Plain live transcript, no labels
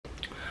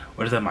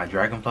What is up, my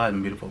dragonflies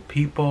and beautiful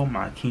people,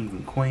 my kings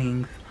and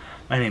queens?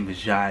 My name is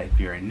Jai. If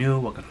you're new,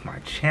 welcome to my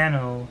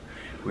channel.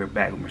 We're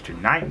back with Mr.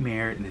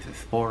 Nightmare, and this is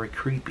 4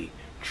 creepy,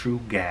 true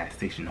gas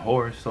station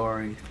horror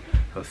stories.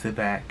 So sit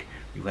back,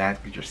 relax,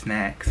 get your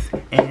snacks,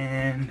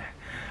 and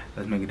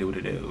let's make it do what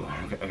it do.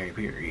 Okay,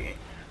 period.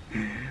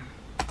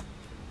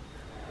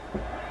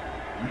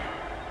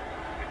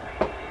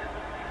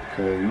 Cause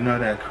you know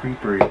that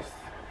creeper is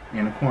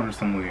in the corner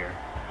somewhere.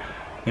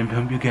 And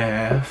pump your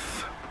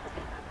gas.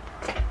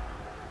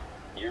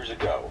 Years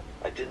ago,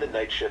 I did the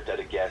night shift at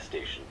a gas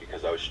station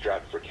because I was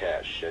strapped for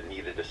cash and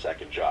needed a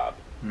second job.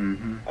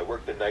 I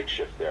worked the night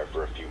shift there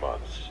for a few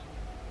months.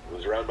 It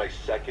was around my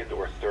second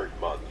or third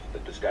month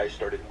that this guy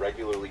started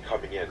regularly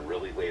coming in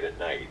really late at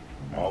night,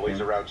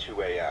 always around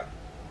 2 a.m.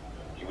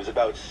 He was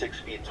about 6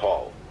 feet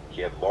tall.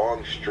 He had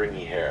long,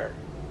 stringy hair.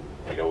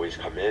 He'd always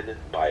come in,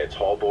 buy a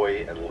tall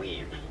boy, and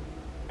leave.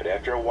 But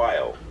after a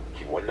while,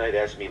 he one night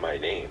asked me my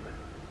name.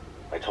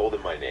 I told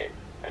him my name,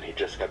 and he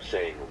just kept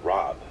saying,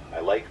 "Rob, I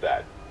like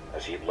that,"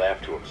 as he'd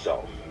laugh to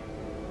himself.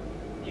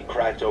 He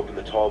cracked open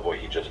the tall boy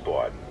he just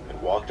bought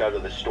and walked out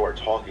of the store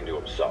talking to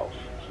himself.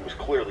 He was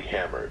clearly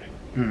hammered.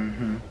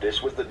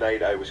 This was the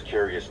night I was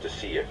curious to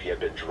see if he had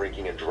been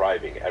drinking and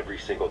driving every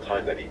single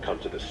time that he'd come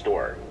to the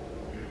store.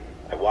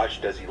 I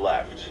watched as he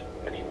left,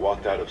 and he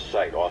walked out of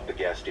sight off the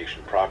gas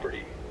station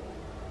property.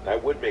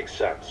 That would make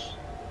sense.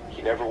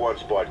 He never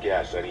once bought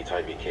gas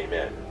anytime he came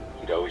in.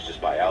 He'd always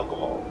just buy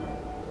alcohol.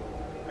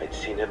 I'd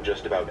seen him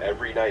just about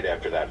every night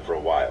after that for a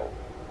while.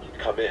 He'd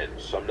come in,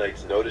 some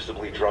nights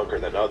noticeably drunker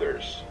than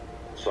others.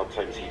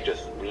 Sometimes he'd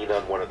just lean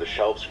on one of the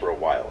shelves for a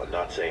while and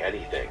not say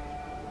anything.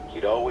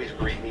 He'd always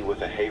greet me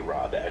with a "Hey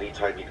Rob" any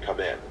time he'd come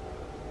in.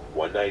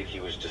 One night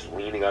he was just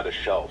leaning on a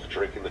shelf,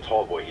 drinking the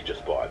tall boy he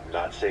just bought,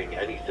 not saying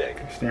anything,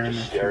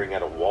 just staring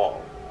at a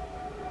wall.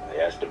 I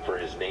asked him for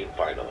his name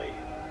finally.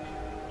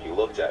 He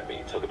looked at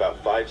me, took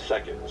about 5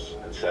 seconds,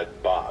 and said,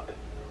 "Bob."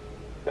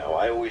 Now,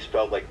 I always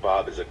felt like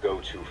Bob is a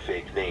go-to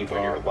fake name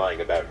when you're lying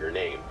about your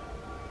name.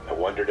 I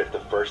wondered if the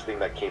first thing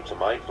that came to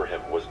mind for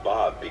him was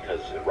Bob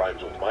because it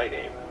rhymes with my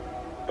name,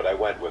 but I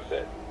went with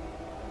it.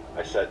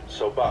 I said,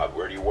 "So Bob,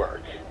 where do you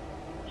work?"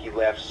 He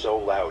laughed so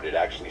loud it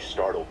actually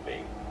startled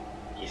me.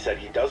 He said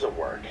he doesn't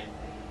work.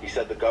 He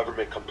said the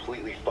government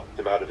completely fucked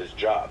him out of his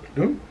job.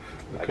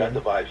 I got the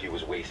vibe he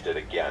was wasted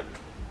again.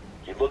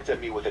 He looked at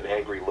me with an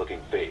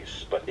angry-looking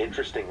face, but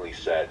interestingly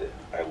said,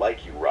 "I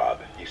like you, Rob.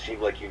 You seem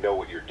like you know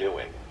what you're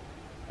doing."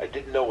 I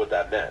didn't know what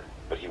that meant,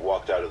 but he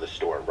walked out of the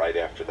store right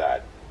after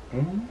that.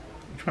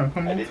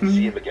 I didn't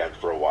see him again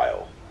for a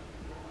while.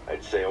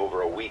 I'd say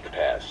over a week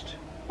passed,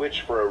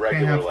 which for a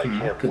regular like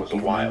him was a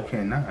while.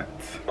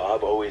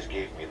 Bob always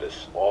gave me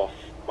this off,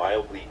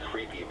 mildly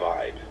creepy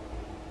vibe.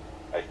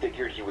 I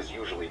figured he was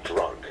usually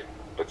drunk,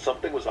 but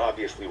something was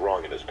obviously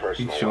wrong in his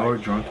personal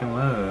life. Drunk in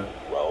love.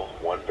 Well,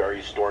 one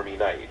very stormy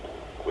night,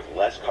 with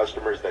less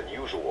customers than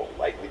usual,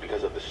 likely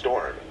because of the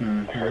storm,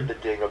 I heard the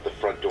ding of the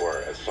front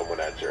door as someone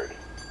entered,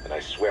 and I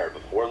swear,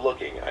 before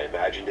looking, I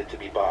imagined it to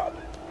be Bob.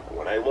 And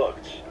when I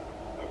looked,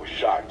 I was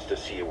shocked to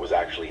see it was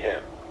actually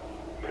him,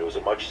 but it was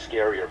a much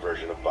scarier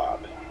version of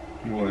Bob.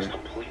 He was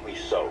completely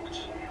soaked.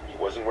 He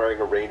wasn't wearing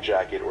a rain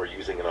jacket or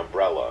using an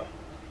umbrella.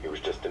 He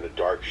was just in a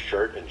dark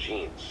shirt and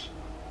jeans.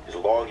 His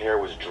long hair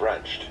was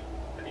drenched,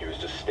 and he was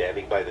just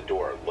standing by the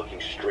door,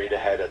 looking straight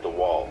ahead at the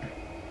wall.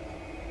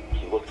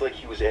 He looked like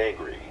he was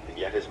angry, and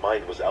yet his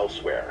mind was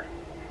elsewhere,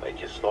 like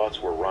his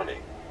thoughts were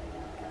running.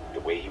 The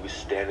way he was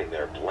standing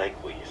there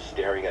blankly,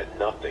 staring at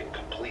nothing,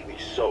 completely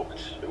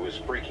soaked, it was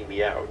freaking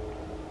me out.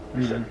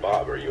 I said,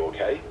 "Bob, are you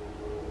okay?"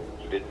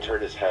 He didn't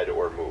turn his head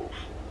or move.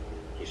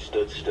 He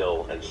stood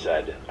still and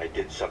said, "I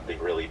did something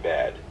really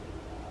bad."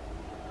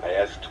 I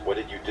asked, "What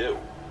did you do?"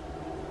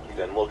 He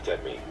then looked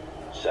at me,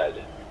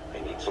 said, "I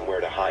need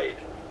somewhere to hide,"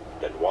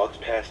 then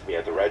walked past me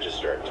at the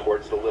register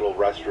towards the little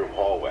restroom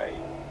hallway.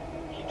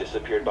 He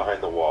disappeared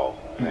behind the wall,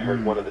 and I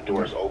heard one of the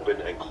doors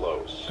open and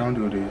close. Don't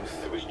do this.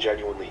 I was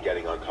genuinely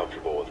getting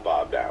uncomfortable with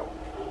Bob now.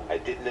 I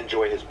didn't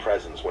enjoy his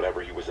presence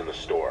whenever he was in the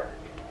store,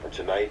 and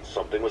tonight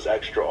something was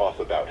extra off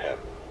about him.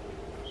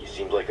 He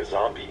seemed like a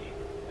zombie,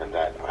 and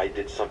that "I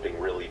did something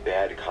really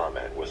bad"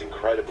 comment was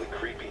incredibly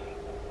creepy.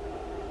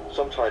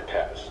 Some time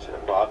passed,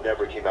 and Bob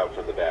never came out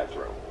from the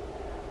bathroom.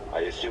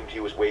 I assumed he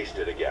was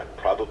wasted again,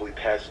 probably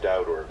passed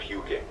out or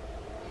puking.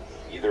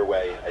 Either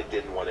way, I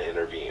didn't want to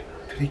intervene.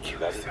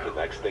 Then, the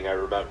next thing I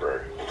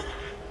remember,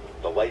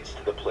 the lights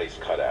to the place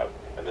cut out,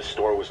 and the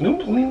store was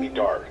completely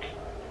dark.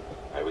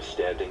 I was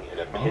standing in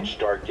a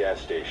pitch-dark gas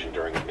station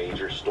during a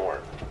major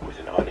storm with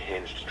an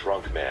unhinged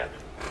drunk man.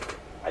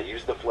 I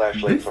used the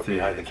flashlight from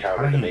behind the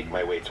counter to make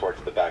my way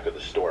towards the back of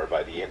the store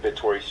by the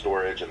inventory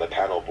storage and the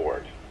panel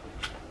board.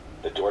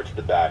 The door to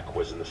the back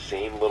was in the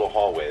same little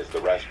hallway as the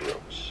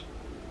restrooms.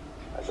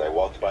 As I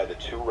walked by the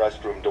 2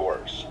 restroom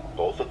doors,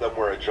 both of them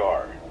were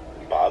ajar,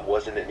 and Bob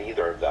wasn't in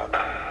either of them.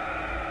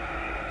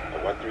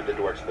 I went through the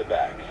door to the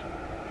back.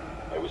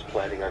 I was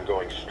planning on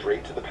going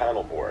straight to the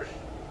panel board,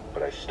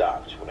 but I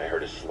stopped when I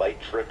heard a slight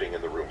dripping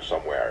in the room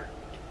somewhere,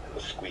 and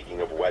the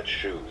squeaking of wet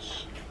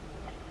shoes.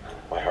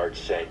 My heart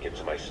sank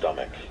into my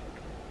stomach.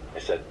 I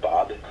said,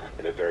 "Bob,"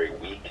 in a very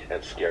weak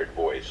and scared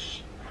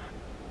voice.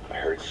 I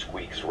heard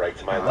squeaks right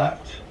to my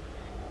left.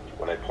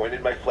 When I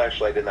pointed my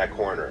flashlight in that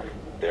corner,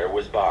 there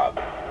was Bob,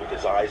 with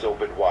his eyes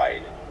open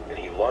wide, and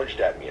he lunged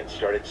at me and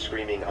started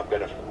screaming, "I'm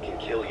gonna fucking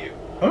kill you."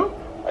 Oh.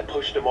 I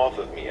pushed him off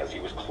of me as he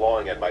was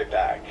clawing at my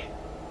back.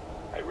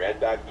 I ran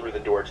back through the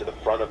door to the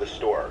front of the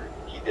store.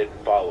 He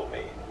didn't follow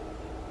me.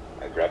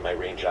 I grabbed my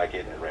rain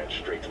jacket and ran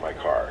straight to my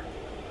car.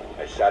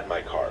 I sat in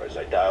my car as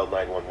I dialed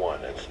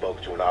 911 and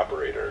spoke to an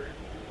operator.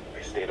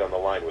 I stayed on the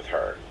line with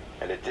her,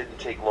 and it didn't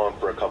take long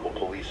for a couple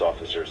police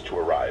officers to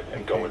arrive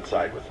and go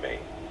inside with me.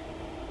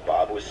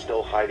 Bob was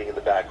still hiding in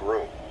the back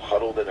room,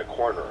 huddled in a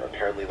corner,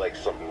 apparently like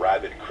some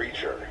rabid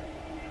creature.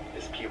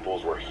 His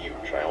pupils were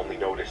huge. I only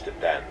noticed it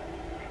then.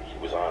 He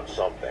was on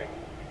something.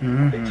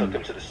 They took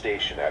him to the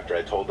station after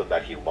I told them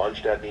that he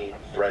lunged at me,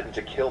 threatened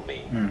to kill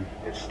me,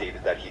 and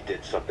stated that he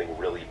did something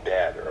really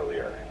bad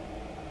earlier.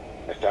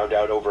 I found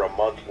out over a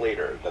month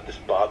later that this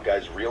Bob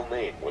guy's real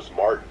name was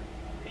Martin.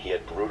 He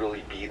had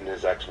brutally beaten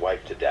his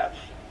ex-wife to death.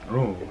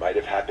 Oh. It might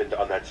have happened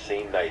on that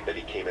same night that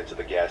he came into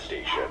the gas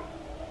station.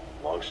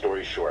 Long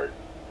story short,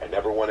 I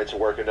never wanted to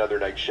work another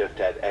night shift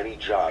at any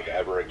job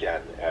ever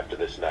again after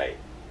this night.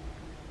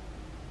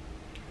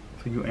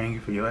 So you angry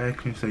for your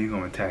actions, so you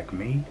gonna attack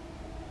me?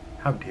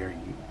 How dare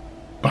you,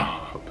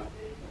 Bob?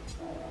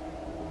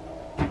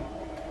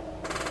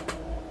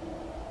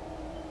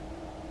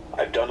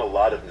 I've done a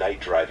lot of night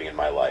driving in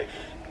my life.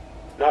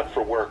 Not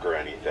for work or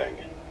anything.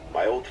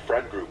 My old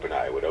friend group and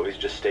I would always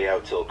just stay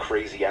out till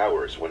crazy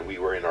hours when we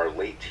were in our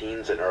late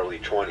teens and early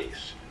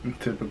 20s.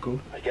 Typical.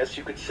 I guess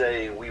you could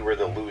say we were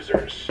the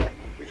losers.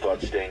 We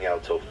thought staying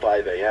out till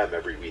 5 a.m.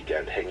 every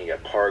weekend hanging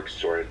at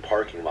parks or in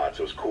parking lots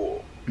was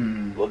cool.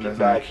 Looking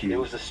back, it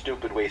was a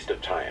stupid waste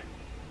of time.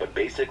 But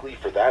basically,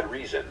 for that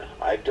reason,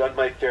 I've done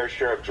my fair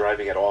share of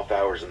driving at off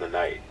hours in the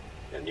night.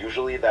 And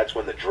usually that's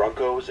when the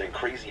drunkos and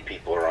crazy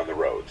people are on the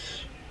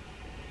roads.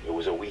 It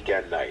was a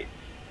weekend night.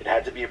 It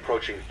had to be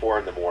approaching 4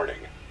 in the morning.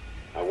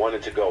 I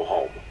wanted to go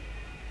home.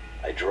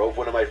 I drove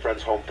one of my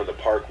friends home from the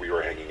park we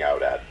were hanging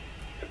out at.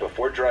 And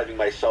before driving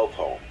myself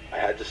home, I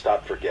had to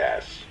stop for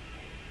gas.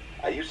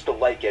 I used to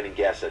like getting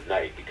gas at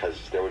night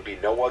because there would be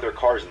no other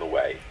cars in the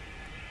way.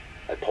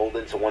 I pulled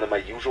into one of my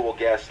usual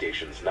gas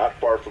stations not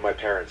far from my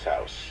parents'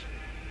 house.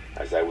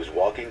 As I was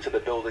walking to the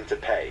building to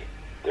pay,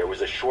 there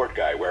was a short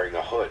guy wearing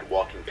a hood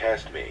walking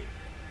past me.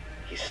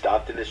 He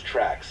stopped in his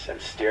tracks and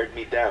stared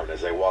me down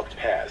as I walked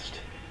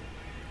past.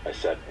 I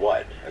said,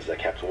 "What?" as I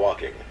kept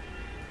walking.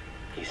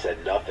 He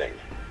said nothing,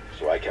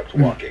 so I kept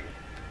walking.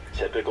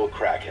 Typical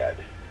crackhead.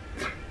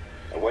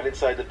 I went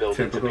inside the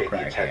building to pay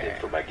the attendant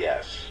for my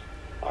gas.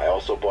 I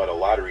also bought a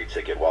lottery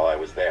ticket while I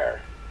was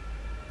there.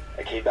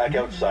 I came back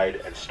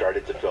outside and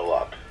started to fill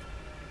up.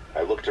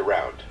 I looked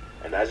around,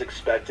 and as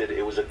expected,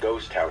 it was a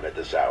ghost town at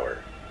this hour.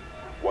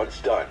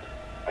 Once done,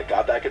 I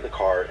got back in the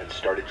car and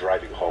started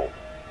driving home.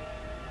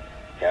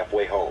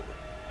 Halfway home,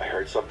 I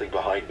heard something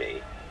behind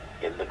me,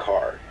 in the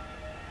car.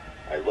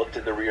 I looked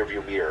in the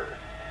rearview mirror,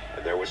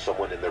 and there was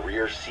someone in the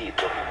rear seat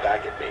looking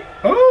back at me.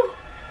 Oh!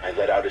 I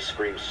let out a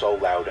scream so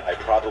loud I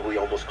probably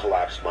almost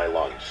collapsed my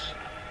lungs.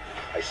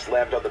 I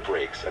slammed on the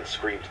brakes and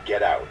screamed,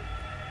 "Get out."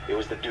 It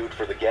was the dude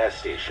for the gas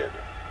station.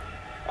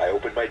 I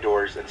opened my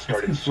doors and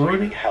started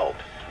screaming help,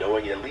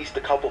 knowing at least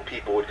a couple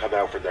people would come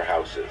out from their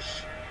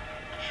houses.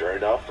 Sure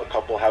enough, a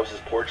couple houses'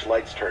 porch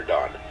lights turned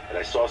on, and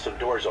I saw some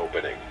doors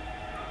opening.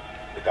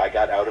 The guy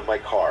got out of my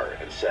car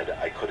and said,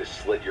 "I could have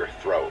slit your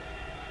throat."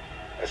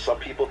 As some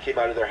people came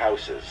out of their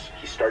houses,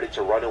 he started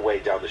to run away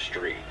down the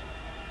street.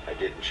 I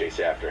didn't chase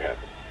after him.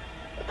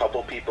 A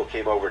couple people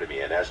came over to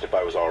me and asked if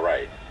I was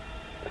alright,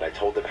 and I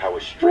told them how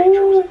a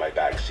stranger was in my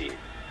back seat.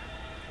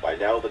 By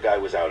now, the guy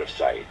was out of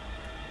sight.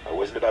 I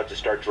wasn't about to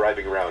start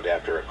driving around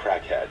after a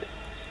crackhead.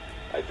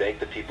 I thanked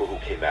the people who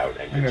came out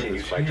and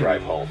continued my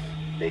drive home,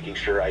 making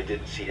sure I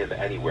didn't see him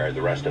anywhere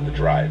the rest of the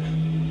drive.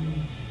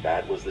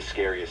 That was the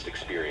scariest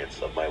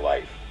experience of my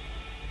life.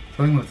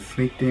 So he must have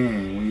sneaked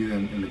in when he was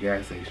in the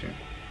gas station.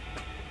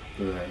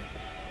 But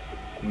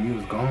when he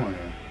was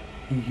gone,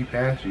 he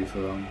passed you,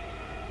 so I'm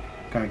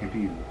kind of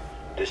confused.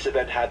 This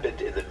event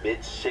happened in the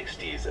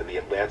mid-60s in the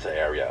Atlanta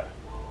area.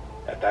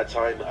 At that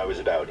time, I was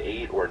about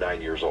 8 or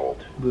 9 years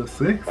old.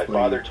 My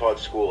father taught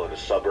school in a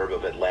suburb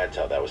of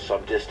Atlanta that was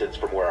some distance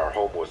from where our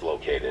home was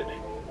located.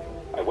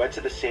 I went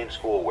to the same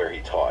school where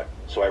he taught,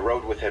 so I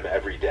rode with him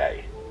every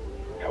day.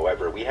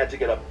 However, we had to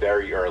get up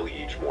very early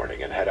each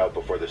morning and head out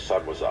before the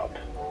sun was up.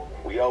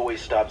 We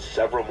always stopped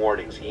several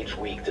mornings each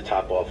week to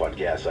top off on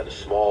gas at a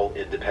small,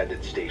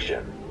 independent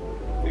station.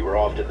 We were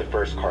often the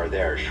first car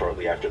there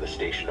shortly after the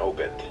station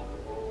opened.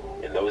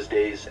 In those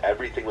days,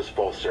 everything was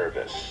full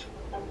service.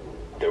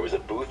 There was a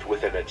booth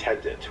with an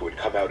attendant who would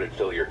come out and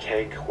fill your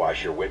tank,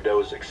 wash your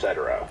windows,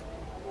 etc.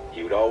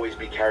 He would always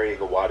be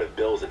carrying a wad of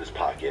bills in his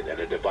pocket and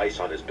a device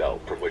on his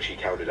belt from which he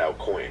counted out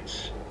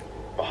coins.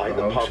 Behind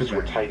the pumps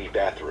were tiny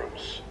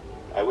bathrooms.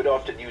 I would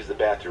often use the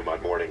bathroom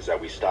on mornings that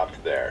we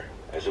stopped there,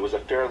 as it was a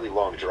fairly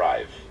long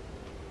drive.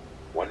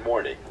 One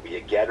morning, we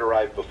again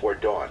arrived before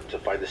dawn to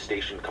find the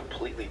station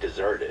completely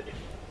deserted.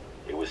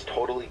 It was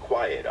totally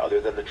quiet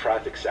other than the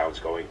traffic sounds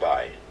going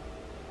by.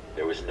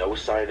 There was no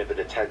sign of an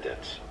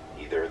attendant,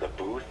 either in the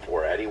booth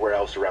or anywhere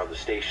else around the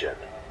station.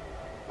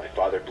 My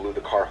father blew the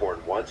car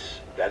horn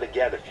once, then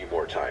again a few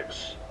more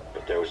times,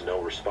 but there was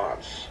no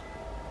response.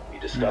 We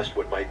discussed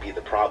what might be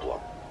the problem.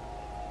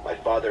 My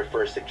father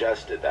first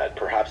suggested that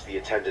perhaps the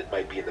attendant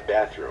might be in the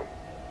bathroom,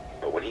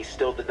 but when he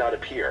still did not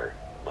appear,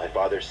 my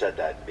father said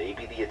that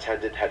maybe the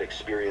attendant had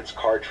experienced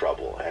car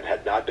trouble and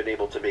had not been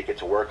able to make it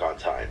to work on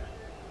time.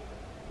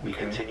 We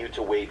continued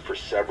to wait for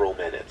several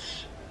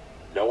minutes.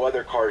 No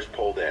other cars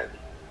pulled in.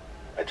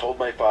 I told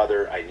my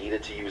father I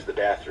needed to use the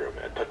bathroom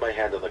and put my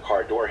hand on the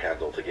car door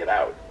handle to get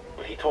out,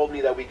 but he told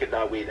me that we could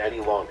not wait any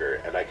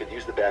longer and I could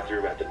use the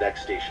bathroom at the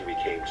next station we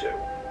came to.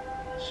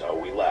 So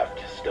we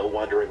left, still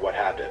wondering what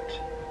happened.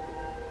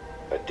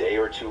 A day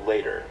or two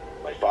later,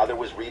 my father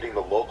was reading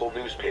the local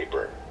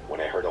newspaper when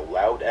I heard a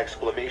loud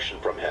exclamation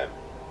from him.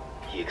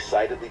 He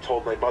excitedly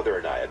told my mother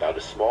and I about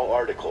a small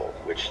article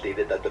which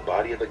stated that the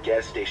body of a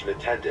gas station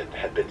attendant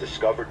had been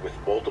discovered with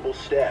multiple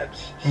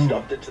stabs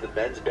stuffed into the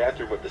men's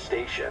bathroom of the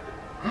station.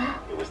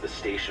 It was the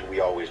station we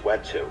always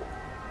went to.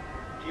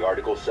 The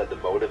article said the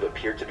motive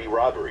appeared to be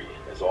robbery,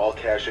 as all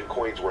cash and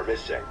coins were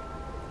missing.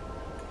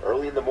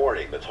 Early in the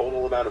morning, the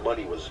total amount of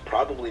money was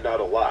probably not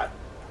a lot.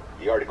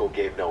 The article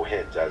gave no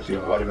hint as to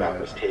what amount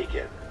was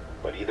taken,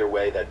 but either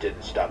way, that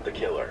didn't stop the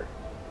killer.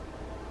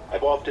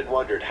 I've often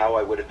wondered how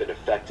I would have been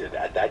affected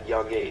at that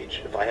young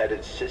age if I had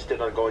insisted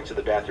on going to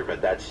the bathroom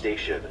at that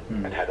station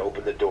and had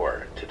opened the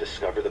door to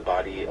discover the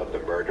body of the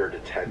murdered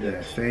attendant.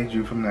 Yeah, saved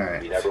you from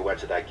that. We never went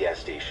to that gas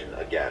station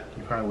again.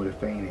 You probably would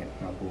have fainted,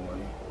 my boy.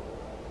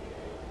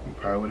 You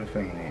probably would have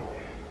fainted.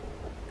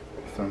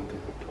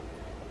 Something.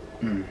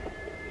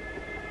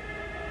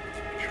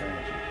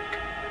 Tragic.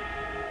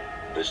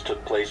 This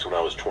took place when I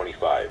was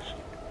 25.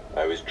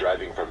 I was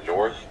driving from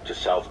North to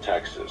South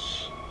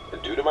Texas.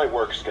 And due to my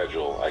work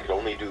schedule, I could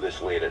only do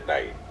this late at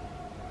night.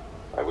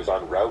 I was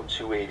on Route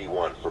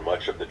 281 for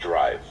much of the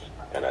drive,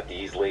 and at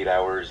these late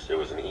hours, it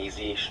was an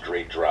easy,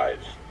 straight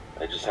drive.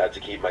 I just had to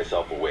keep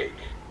myself awake.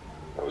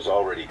 I was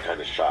already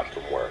kind of shot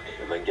from work,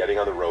 and then getting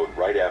on the road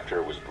right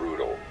after was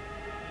brutal.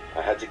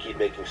 I had to keep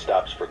making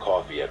stops for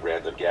coffee at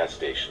random gas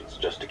stations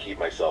just to keep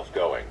myself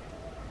going.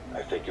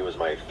 I think it was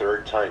my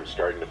third time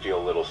starting to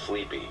feel a little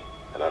sleepy,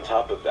 and on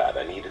top of that,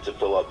 I needed to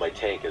fill up my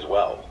tank as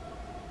well.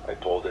 I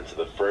pulled into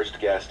the first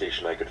gas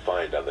station I could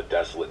find on the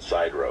desolate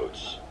side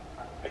roads.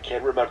 I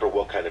can't remember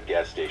what kind of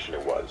gas station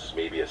it was,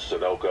 maybe a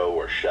Sunoco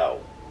or Shell.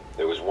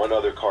 There was one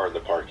other car in the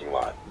parking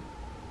lot.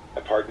 I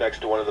parked next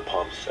to one of the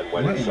pumps and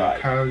went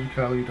inside.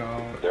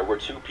 There were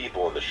two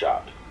people in the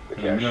shop, the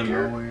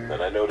cashier,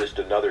 and I noticed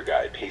another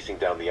guy pacing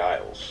down the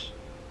aisles.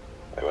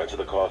 I went to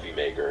the coffee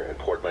maker and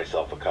poured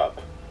myself a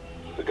cup.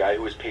 The guy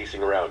who was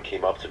pacing around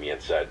came up to me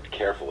and said,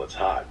 "Careful, it's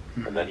hot,"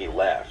 and then he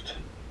laughed.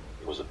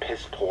 It was a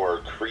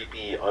piss-poor,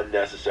 creepy,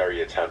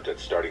 unnecessary attempt at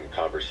starting a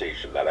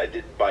conversation that I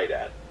didn't bite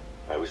at.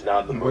 I was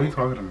not in the mood. What are you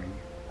talking to me?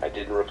 I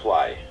didn't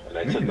reply, and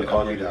I took the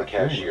coffee to the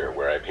cashier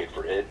where I paid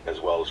for it as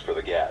well as for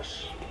the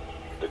gas.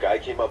 The guy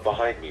came up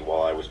behind me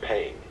while I was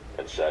paying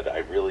and said, "I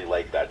really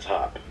like that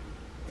top."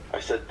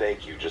 I said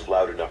thank you just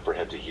loud enough for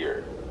him to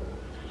hear.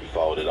 He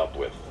followed it up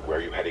with, "Where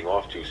are you heading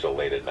off to so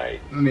late at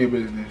night?" None of your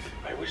business.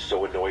 I was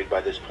so annoyed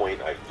by this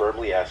point, I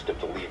firmly asked him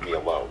to leave me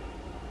alone.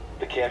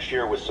 The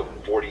cashier was some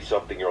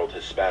 40-something-year-old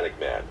Hispanic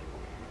man.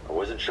 I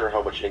wasn't sure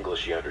how much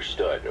English he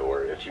understood,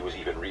 or if he was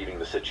even reading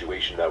the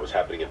situation that was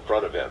happening in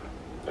front of him,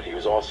 but he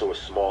was also a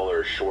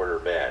smaller, shorter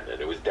man,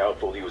 and it was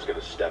doubtful he was going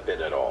to step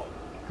in at all.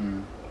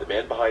 The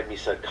man behind me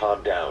said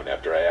calm down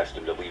after I asked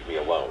him to leave me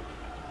alone.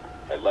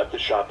 I left the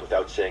shop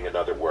without saying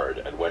another word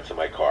and went to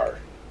my car.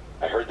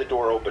 I heard the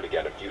door open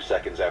again a few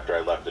seconds after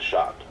I left the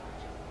shop.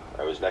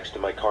 I was next to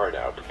my car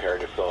now,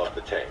 preparing to fill up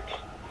the tank.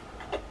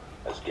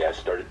 As gas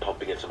started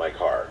pumping into my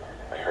car,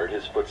 I heard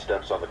his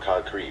footsteps on the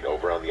concrete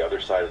over on the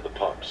other side of the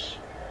pumps.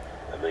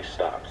 Then they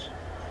stopped.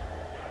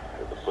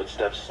 When the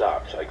footsteps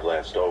stopped, I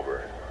glanced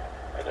over,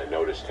 and I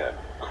noticed him,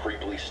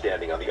 creepily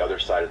standing on the other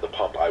side of the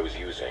pump I was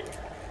using.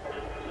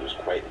 He was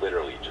quite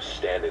literally just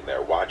standing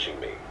there watching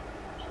me.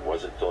 He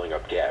wasn't filling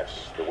up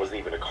gas. There wasn't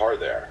even a car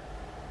there.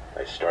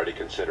 I started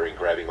considering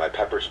grabbing my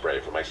pepper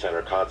spray from my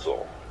center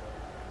console.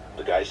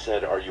 The guy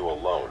said, "Are you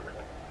alone?"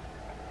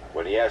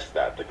 When he asked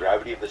that, the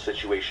gravity of the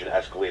situation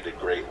escalated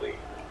greatly.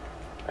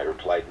 I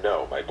replied,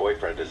 "No, my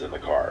boyfriend is in the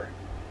car."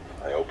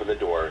 I opened the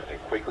door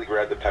and quickly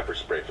grabbed the pepper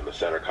spray from the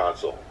center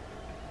console.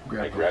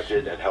 I grabbed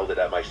it and held it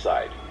at my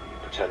side,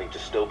 pretending to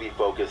still be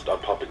focused on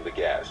pumping the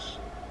gas.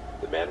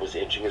 The man was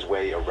inching his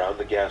way around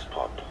the gas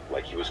pump,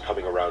 like he was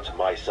coming around to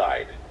my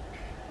side.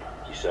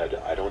 He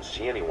said, "I don't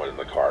see anyone in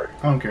the car."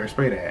 I don't care,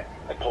 spray that.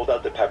 I pulled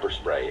out the pepper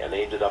spray and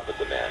aimed it up at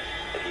the man,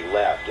 and he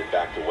laughed and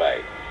backed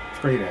away.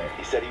 Spray that.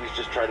 He said he was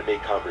just trying to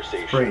make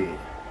conversation. Spray it.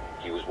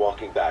 He was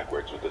walking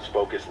backwards with his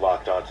focus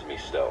locked onto me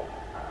still.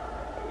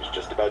 I was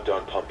just about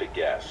done pumping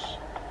gas.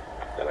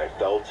 Then I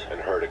felt and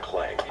heard a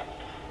clang.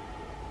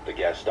 The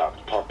gas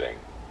stopped pumping.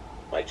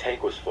 My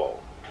tank was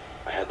full.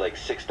 I had like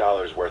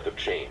 $6 worth of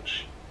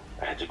change.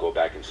 I had to go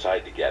back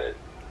inside to get it.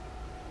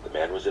 The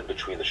man was in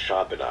between the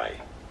shop and I.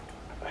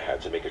 I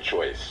had to make a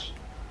choice.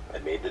 I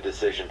made the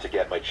decision to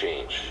get my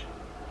change.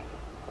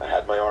 I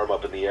had my arm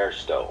up in the air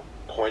still,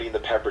 pointing the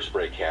pepper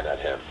spray can at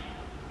him.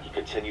 He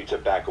continued to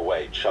back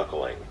away,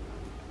 chuckling.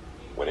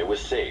 When it was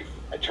safe,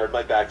 I turned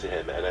my back to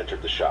him and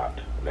entered the shop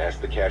and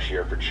asked the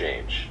cashier for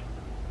change.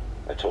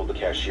 I told the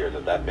cashier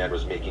that that man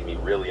was making me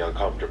really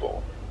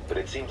uncomfortable, but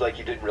it seemed like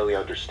he didn't really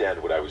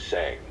understand what I was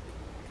saying.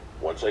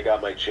 Once I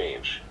got my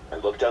change, I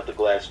looked out the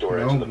glass door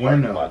into the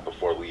parking lot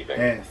before leaving.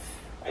 Yes.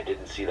 I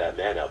didn't see that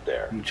man out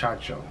there.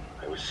 Muchacho.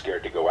 I was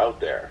scared to go out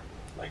there.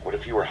 Like, what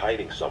if he were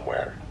hiding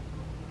somewhere?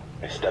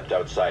 I stepped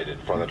outside in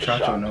front of the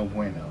shop. No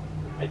bueno.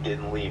 I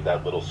didn't leave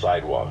that little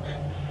sidewalk.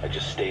 I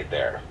just stayed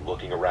there,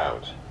 looking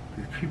around.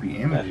 These creepy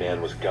images. That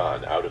man was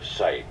gone, out of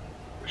sight,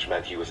 which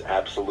meant he was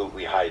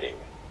absolutely hiding.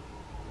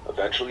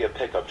 Eventually, a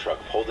pickup truck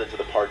pulled into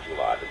the parking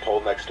lot and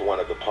pulled next to one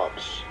of the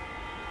pumps.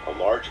 A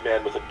large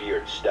man with a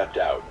beard stepped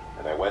out,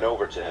 and I went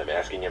over to him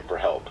asking him for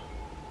help.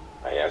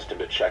 I asked him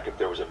to check if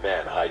there was a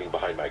man hiding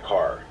behind my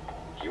car.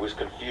 He was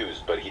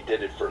confused, but he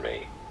did it for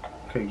me.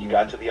 Okay, He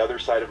got to the other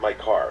side of my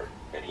car,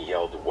 and he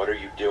yelled, "What are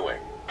you doing?"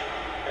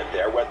 And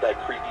there went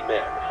that creepy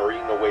man,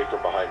 hurrying away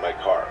from behind my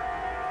car.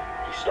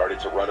 He started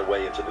to run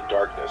away into the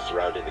darkness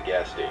surrounding the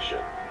gas station.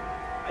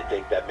 I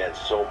thanked that man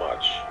so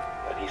much,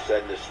 and he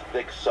said in his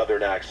thick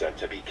southern accent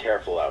to be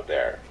careful out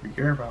there. Be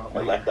careful out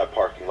there. I left that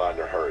parking lot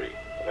in a hurry,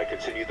 and I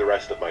continued the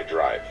rest of my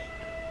drive.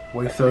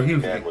 Wait, so he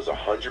was... man was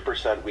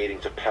 100% waiting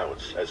to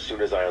pounce as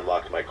soon as I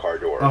unlocked my car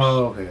doors.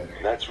 Oh, okay.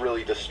 And that's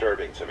really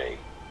disturbing to me.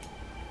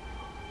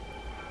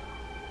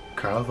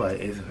 Cause I was like,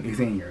 is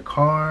he in your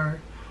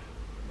car?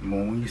 And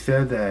when you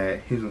said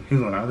that, he was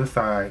on the other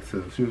side,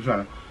 so she was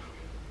trying to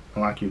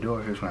unlock your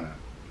door, he was trying to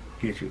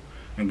get you.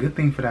 And good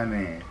thing for that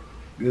man.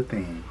 Good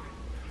thing.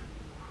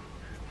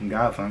 And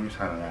God's on your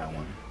side of that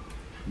one.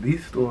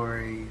 These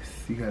stories,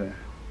 you gotta,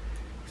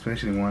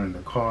 especially one in the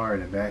car, in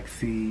the back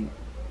seat.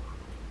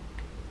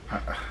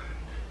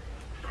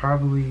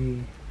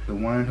 Probably the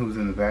one who's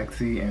in the back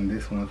seat, and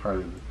this one's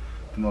probably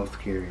the most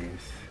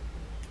scariest.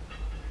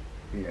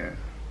 Yeah.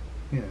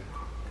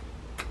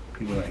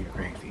 People out here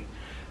crazy.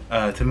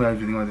 Tell me what you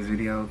think about this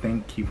video.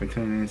 Thank you for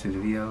tuning into the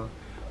video.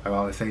 Like I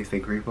always say, stay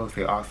grateful,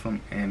 stay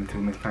awesome, and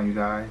until next time, you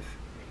guys,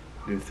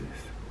 this is